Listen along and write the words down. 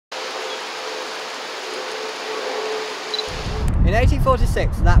In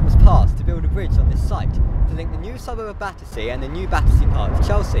 1846, an act was passed to build a bridge on this site to link the new suburb of Battersea and the new Battersea Park of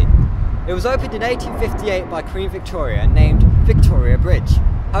Chelsea. It was opened in 1858 by Queen Victoria and named Victoria Bridge.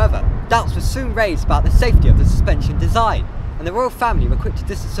 However, doubts were soon raised about the safety of the suspension design, and the royal family were quick to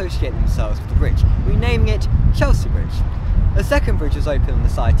disassociate themselves with the bridge, renaming it Chelsea Bridge. A second bridge was opened on the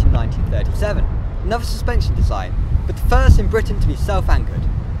site in 1937, another suspension design, but the first in Britain to be self-anchored.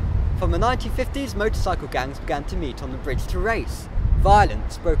 From the 1950s, motorcycle gangs began to meet on the bridge to race.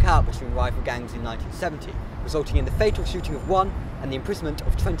 Violence broke out between rival gangs in 1970, resulting in the fatal shooting of one and the imprisonment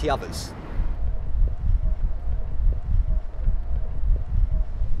of 20 others.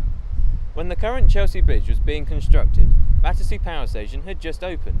 When the current Chelsea Bridge was being constructed, Battersea Power Station had just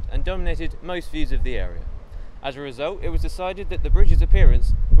opened and dominated most views of the area. As a result, it was decided that the bridge's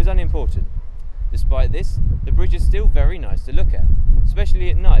appearance was unimportant. Despite this, the bridge is still very nice to look at, especially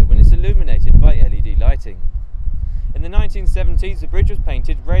at night when it's illuminated by LED lighting. In the 1970s, the bridge was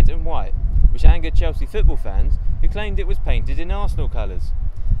painted red and white, which angered Chelsea football fans who claimed it was painted in Arsenal colours.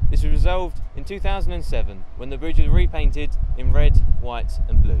 This was resolved in 2007 when the bridge was repainted in red, white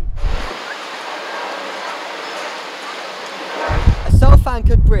and blue. A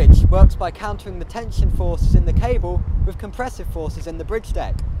self-anchored bridge works by countering the tension forces in the cable with compressive forces in the bridge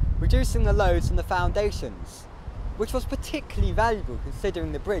deck, reducing the loads on the foundations, which was particularly valuable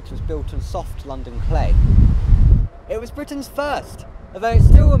considering the bridge was built on soft London clay. It was Britain's first, although it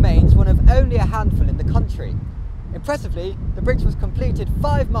still remains one of only a handful in the country. Impressively, the bridge was completed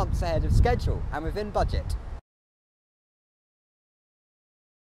 5 months ahead of schedule and within budget.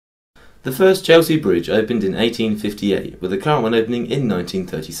 The first Chelsea Bridge opened in 1858, with the current one opening in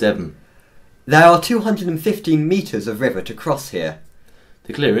 1937. There are 215 metres of river to cross here.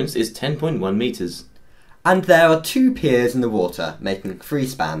 The clearance is 10.1 metres. And there are 2 piers in the water, making 3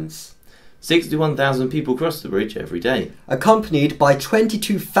 spans. 61,000 people cross the bridge every day, accompanied by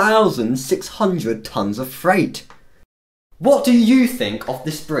 22,600 tonnes of freight. What do you think of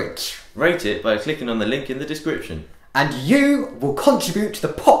this bridge? Rate it by clicking on the link in the description. And you will contribute to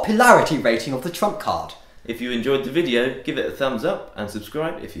the popularity rating of the trump card. If you enjoyed the video, give it a thumbs up and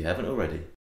subscribe if you haven't already.